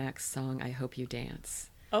Leanne Womack's song, I Hope You Dance.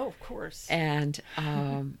 Oh, of course. And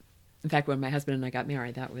in fact, when my husband and I got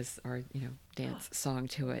married, that was our dance song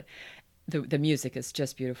to it. The music is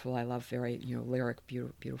just beautiful. I love very lyric,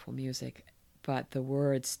 beautiful music. But the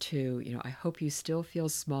words too, I hope you still feel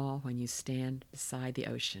small when you stand beside the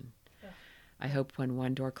ocean. Yeah. I hope when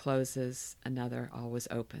one door closes, another always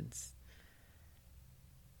opens.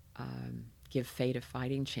 Give fate a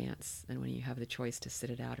fighting chance, and when you have the choice to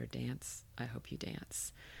sit it out or dance, I hope you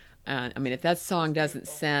dance. I mean, if that song doesn't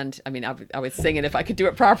send, I would sing it if I could do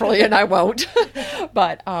it properly, and I won't.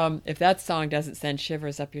 But if that song doesn't send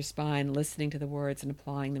shivers up your spine, listening to the words and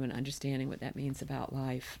applying them and understanding what that means about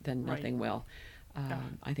life, then nothing will.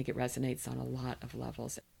 I think it resonates on a lot of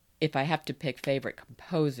levels. If I have to pick favorite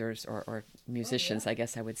composers or musicians, I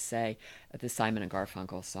guess I would say the Simon and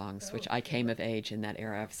Garfunkel songs, which I came of age in that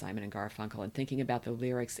era of Simon and Garfunkel, and thinking about the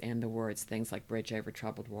lyrics and the words, things like Bridge Over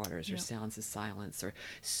Troubled Waters or Sounds of Silence, or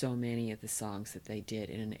so many of the songs that they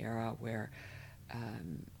did in an era where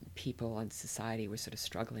people and society were sort of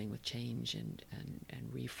struggling with change and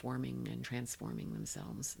reforming and transforming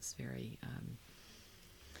themselves. It's very,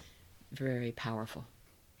 very powerful.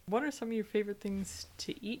 What are some of your favorite things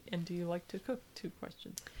to eat, and do you like to cook? 2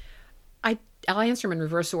 questions. I'll answer them in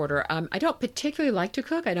reverse order. I don't particularly like to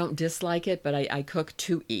cook. I don't dislike it, but I cook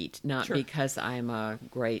to eat, not because I'm a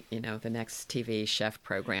great, the next TV chef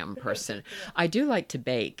program person. I do like to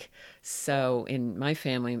bake. So in my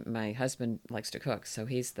family, my husband likes to cook, so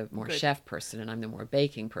he's the more chef person, and I'm the more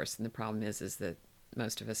baking person. The problem is that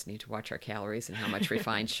most of us need to watch our calories and how much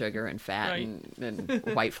refined sugar and fat and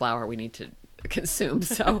white flour we need to consume.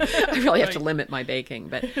 So I really have to limit my baking,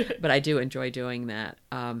 but I do enjoy doing that.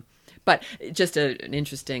 But just an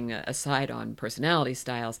interesting aside on personality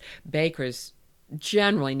styles, bakers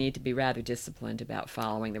generally need to be rather disciplined about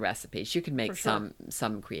following the recipes. You can make some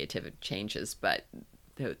creative changes, but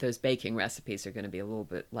those baking recipes are going to be a little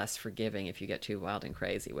bit less forgiving if you get too wild and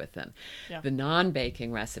crazy with them. Yeah. The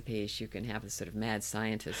non-baking recipes, you can have a sort of mad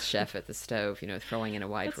scientist chef at the stove, throwing in a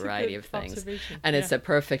wide variety of things. And it's a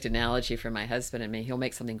perfect analogy for my husband and me. He'll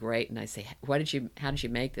make something great, and I say, how did you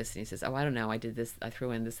make this? And he says, I don't know. I did this. I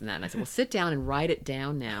threw in this and that. And I said, well, sit down and write it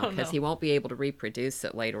down now, because he won't be able to reproduce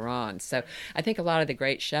it later on. So I think a lot of the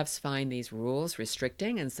great chefs find these rules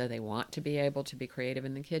restricting, and so they want to be able to be creative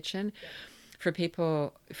in the kitchen. Yeah.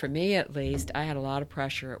 For me at least, I had a lot of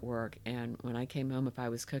pressure at work, and when I came home, if I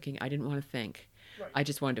was cooking, I didn't want to think. Right. I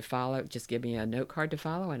just wanted to follow, just give me a note card to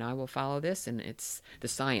follow, and I will follow this, and it's the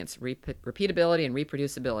science, repeatability and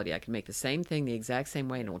reproducibility. I can make the same thing the exact same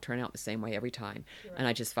way, and it will turn out the same way every time. Right. And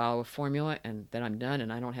I just follow a formula, and then I'm done,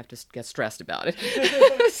 and I don't have to get stressed about it.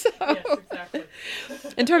 Yes, exactly.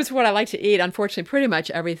 In terms of what I like to eat, unfortunately, pretty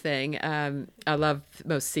much everything. I love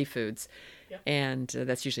most seafoods. And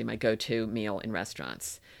that's usually my go-to meal in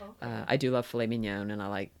restaurants. Okay. I do love filet mignon, and I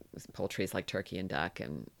like poultries like turkey and duck,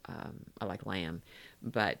 and I like lamb.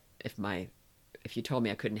 But if you told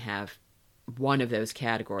me I couldn't have one of those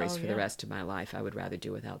categories for the rest of my life, I would rather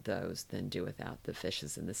do without those than do without the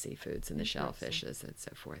fishes and the seafoods and the shellfishes and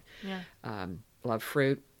so forth. Yeah. Love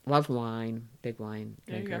fruit, love wine, big wine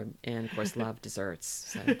drinker, and of course love desserts,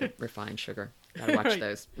 so refined sugar. Gotta watch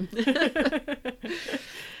those.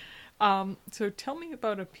 So tell me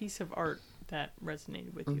about a piece of art that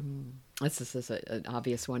resonated with you. This is an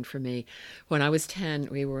obvious one for me. When I was 10,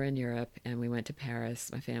 we were in Europe, and we went to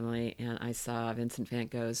Paris, my family, and I saw Vincent van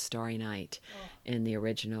Gogh's Starry Night in the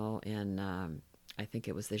original in, I think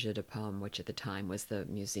it was the Jeu de Paume, which at the time was the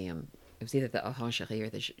museum. It was either the Orangerie or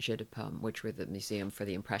the Jeu de Paume, which were the museum for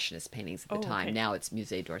the Impressionist paintings at the time. Okay. Now it's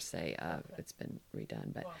Musée d'Orsay. It's been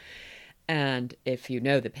redone, but... Wow. And if you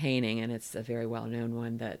know the painting, and it's a very well-known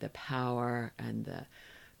one, the power and the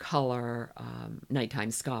color,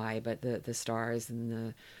 nighttime sky, but the stars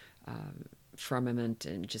and firmament,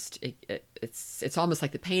 and just it's almost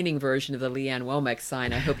like the painting version of the Leanne Womack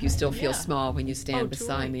sign. I hope you still feel small when you stand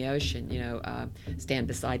beside the ocean. Stand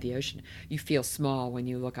beside the ocean. You feel small when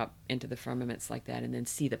you look up into the firmaments like that, and then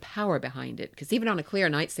see the power behind it. Because even on a clear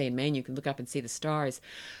night, say in Maine, you can look up and see the stars,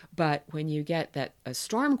 but when you get that a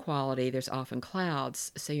storm quality, there's often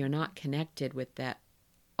clouds, so you're not connected with that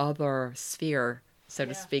other sphere, so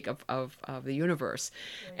to speak, of the universe.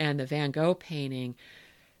 Right. And the Van Gogh painting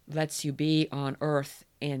lets you be on Earth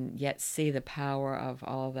and yet see the power of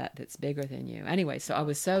all that's bigger than you. Anyway, so I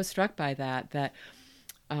was so struck by that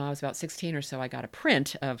I was about 16 or so. I got a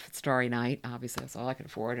print of Starry Night. Obviously, that's all I could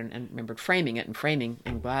afford, and remembered framing it. And framing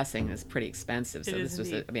and glassing is pretty expensive. So this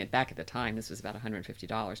was, back at the time, this was about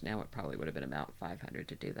 $150. Now it probably would have been about $500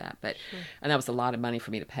 to do that. But and that was a lot of money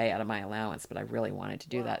for me to pay out of my allowance. But I really wanted to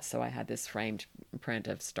do that, so I had this framed print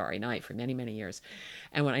of Starry Night for many, many years.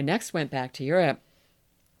 And when I next went back to Europe,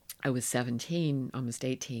 I was 17, almost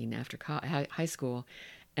 18 after high school,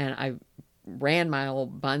 and I ran my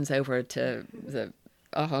old buns over to the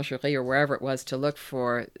Orangerie or wherever it was to look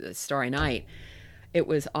for Starry Night. It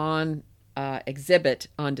was on exhibit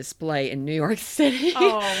on display in New York City.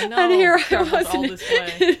 Oh, no. And here I was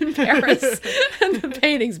in Paris, and the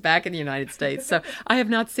painting's back in the United States. So I have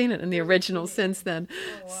not seen it in the original since then.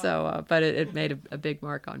 Oh, wow. So, but it made a big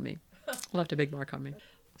mark on me. Left a big mark on me.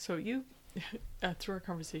 So you... through our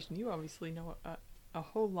conversation, you obviously know a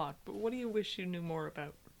whole lot, but what do you wish you knew more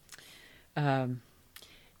about?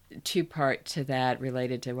 Two-part to that,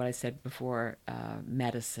 related to what I said before,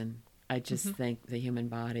 medicine. I just think the human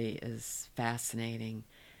body is fascinating,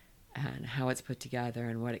 and how it's put together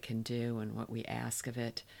and what it can do and what we ask of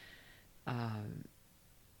it.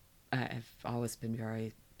 I've always been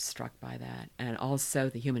very struck by that. And also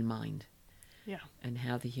the human mind. Yeah. And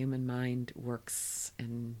how the human mind works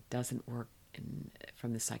and doesn't work, and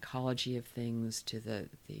from the psychology of things to the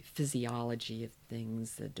physiology of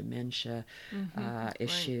things, the dementia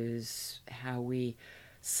issues, how we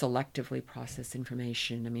selectively process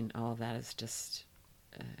information. I mean, all of that is just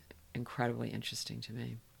incredibly interesting to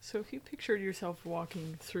me. So if you pictured yourself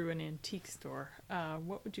walking through an antique store,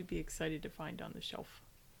 what would you be excited to find on the shelf?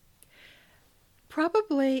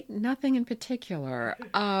 Probably nothing in particular.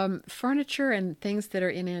 Furniture and things that are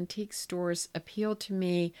in antique stores appeal to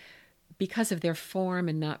me because of their form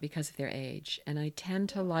and not because of their age. And I tend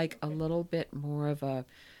to like a little bit more of a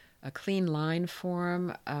clean line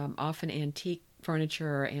form. Often antique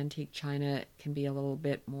furniture or antique china can be a little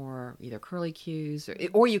bit more either curly cues,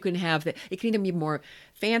 or you can have it can either be more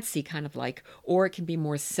fancy, kind of like, or it can be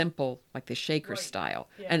more simple, like the shaker style.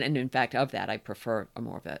 Yeah. And in fact, of that, I prefer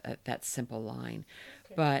more of that simple line.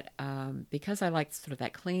 Okay. But because I like sort of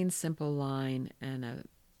that clean, simple line and a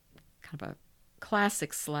kind of a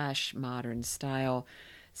classic / modern style,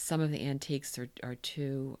 some of the antiques are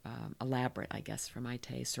too elaborate, I guess, for my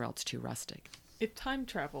taste, or else too rustic. If time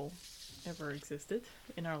travel ever existed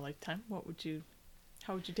in our lifetime, how would you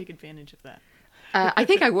take advantage of that? I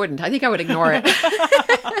think I wouldn't. I think I would ignore it.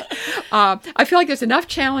 I feel like there's enough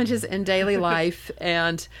challenges in daily life,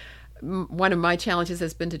 and one of my challenges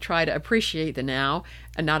has been to try to appreciate the now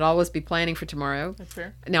and not always be planning for tomorrow. That's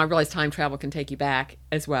fair. Now, I realize time travel can take you back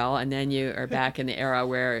as well, and then you are back in the era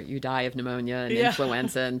where you die of pneumonia and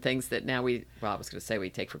influenza and things that now we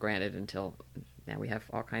take for granted, until now we have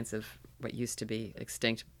all kinds of what used to be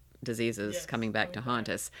extinct diseases coming back to haunt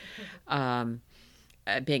us.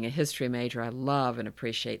 Being a history major, I love and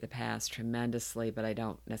appreciate the past tremendously, but I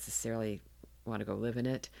don't necessarily want to go live in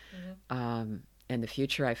it. And the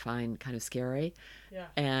future I find kind of scary. Yeah.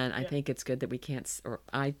 And I think it's good that we can't,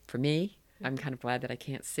 I'm kind of glad that I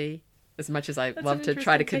can't see. As much as I love to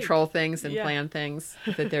try to control things and plan things,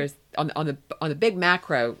 that there's on the big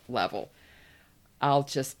macro level, I'll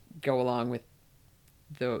just go along with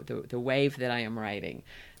the wave that I am riding.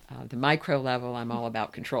 The micro level, I'm all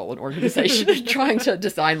about control and organization, trying to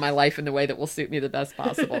design my life in the way that will suit me the best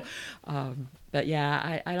possible. But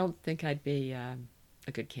yeah, I don't think I'd be a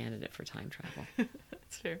good candidate for time travel.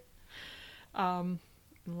 That's fair. And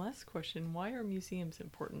last question, why are museums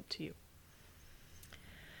important to you?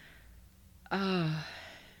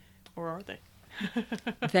 Or are they?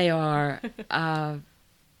 They are.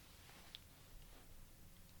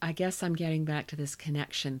 I guess I'm getting back to this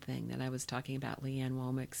connection thing that I was talking about, Leanne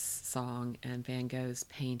Womack's song and Van Gogh's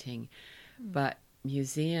painting. But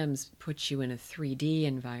museums put you in a 3D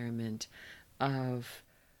environment of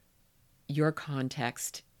your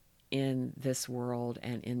context in this world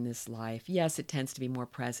and in this life. Yes, it tends to be more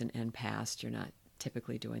present and past. You're not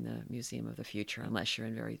typically doing the Museum of the Future unless you're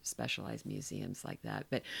in very specialized museums like that.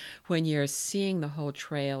 But when you're seeing the whole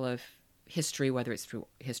trail of history, whether it's through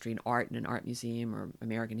history and art in an art museum or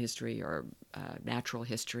American history or natural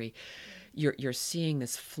history, you're seeing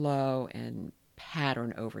this flow and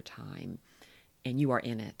pattern over time, and you are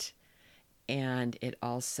in it. And it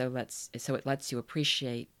also lets you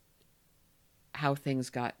appreciate how things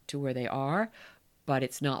got to where they are, but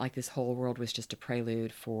it's not like this whole world was just a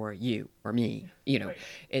prelude for you or me, Right.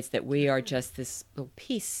 It's that we are just this little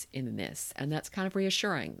piece in this, and that's kind of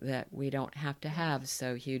reassuring that we don't have to have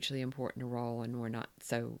so hugely important a role, and we're not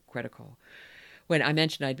so critical. When I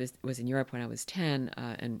mentioned I was in Europe when I was 10,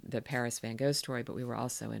 and the Paris Van Gogh story, but we were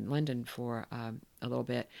also in London for a little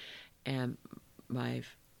bit, and my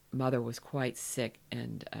mother was quite sick,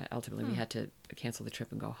 and ultimately we had to cancel the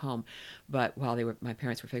trip and go home. But while my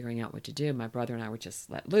parents were figuring out what to do, my brother and I were just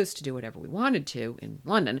let loose to do whatever we wanted to in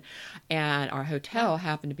London, and our hotel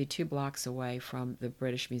happened to be 2 blocks away from the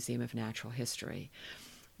British Museum of Natural History.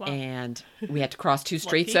 Wow. And we had to cross 2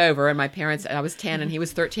 streets over, and my parents, I was 10 and he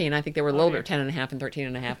was 13. I think they were a little bit 10 and a half and 13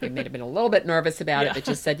 and a half. They may have been a little bit nervous about it, but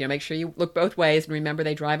just said, make sure you look both ways, and remember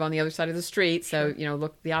they drive on the other side of the street. So,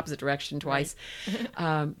 look the opposite direction twice.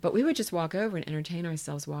 Right. But we would just walk over and entertain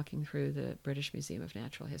ourselves walking through the British Museum of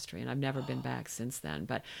Natural History. And I've never been back since then,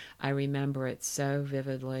 but I remember it so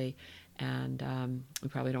vividly. And we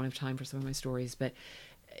probably don't have time for some of my stories, but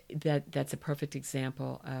that's a perfect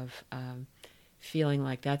example of feeling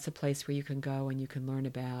like that's a place where you can go and you can learn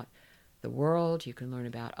about the world, you can learn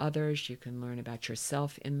about others, you can learn about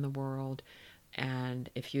yourself in the world. And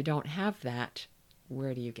if you don't have that,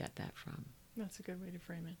 where do you get that from? That's a good way to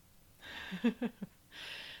frame it.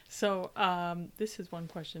 So this is one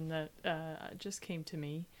question that just came to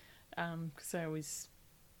me, because I always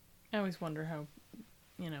wonder how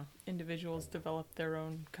individuals develop their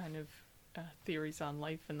own kind of theories on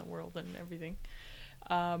life and the world and everything.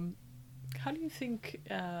 How do you think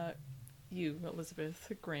you, Elizabeth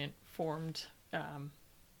Grant, formed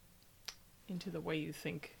into the way you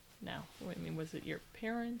think now? I mean, was it your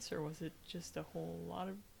parents, or was it just a whole lot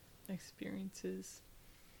of experiences?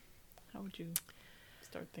 How would you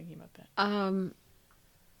start thinking about that?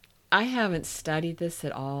 I haven't studied this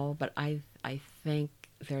at all, but I think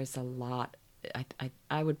there's a lot.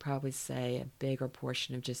 I would probably say a bigger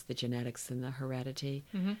portion of just the genetics and the heredity.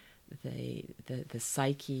 Mm-hmm. The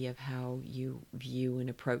psyche of how you view and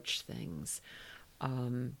approach things.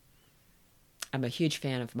 I'm a huge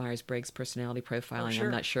fan of Myers-Briggs personality profiling. Oh, sure.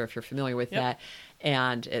 I'm not sure if you're familiar with that.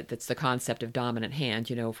 And it's the concept of dominant hand.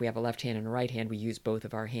 If we have a left hand and a right hand, we use both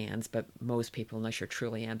of our hands. But most people, unless you're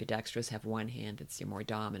truly ambidextrous, have one hand that's more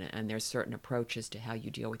dominant. And there's certain approaches to how you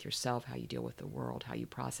deal with yourself, how you deal with the world, how you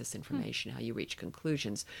process information, how you reach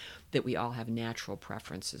conclusions that we all have natural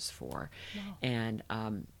preferences for. Wow. And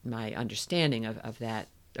my understanding of that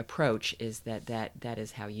approach is that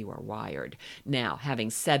is how you are wired. Now, having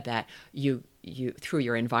said that, you through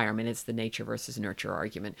your environment, it's the nature versus nurture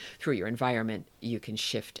argument. Through your environment, you can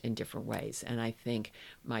shift in different ways. And I think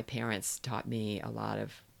my parents taught me a lot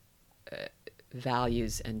of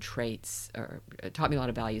values and traits, or taught me a lot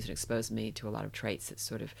of values and exposed me to a lot of traits that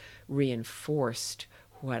sort of reinforced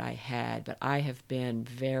what I had. But I have been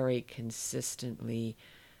very consistently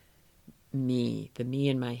me. The me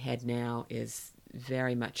in my head now is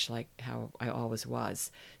very much like how I always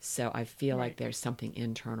was. So I feel like there's something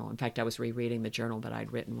internal. In fact, I was rereading the journal that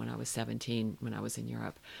I'd written when I was 17, when I was in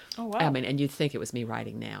Europe. Oh, wow. I mean, and you'd think it was me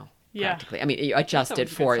writing now. Yeah. Practically. I mean, you adjusted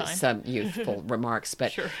for some youthful remarks,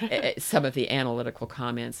 but sure. Some of the analytical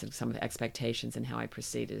comments and some of the expectations and how I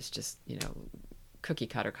proceed is just, cookie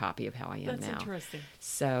cutter copy of how I am now. That's interesting.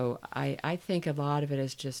 So I think a lot of it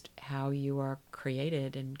is just how you are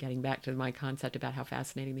created, and getting back to my concept about how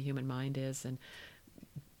fascinating the human mind is, and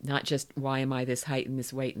not just why am I this height and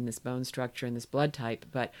this weight and this bone structure and this blood type,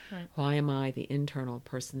 but why am I the internal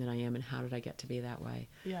person that I am, and how did I get to be that way?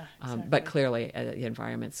 Yeah, exactly. But clearly the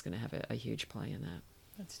environment's going to have a huge play in that.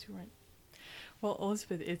 That's too right. Well,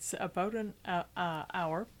 Elizabeth, it's about an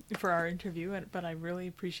hour for our interview, but I really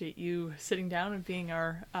appreciate you sitting down and being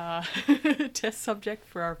our test subject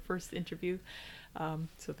for our first interview.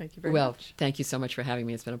 So thank you very much. Well, thank you so much for having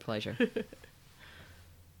me. It's been a pleasure.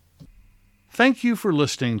 Thank you for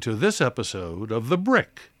listening to this episode of The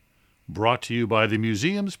Brick, brought to you by the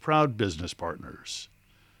museum's proud business partners.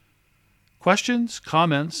 Questions,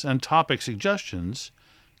 comments, and topic suggestions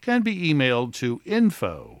can be emailed to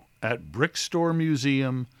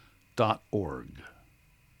info@brickstoremuseum.org.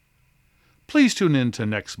 Please tune in to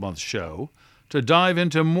next month's show to dive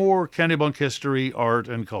into more Kennebunk history, art,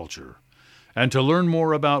 and culture. And to learn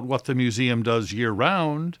more about what the museum does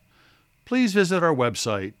year-round, please visit our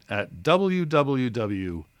website at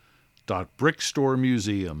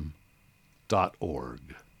www.brickstoremuseum.org.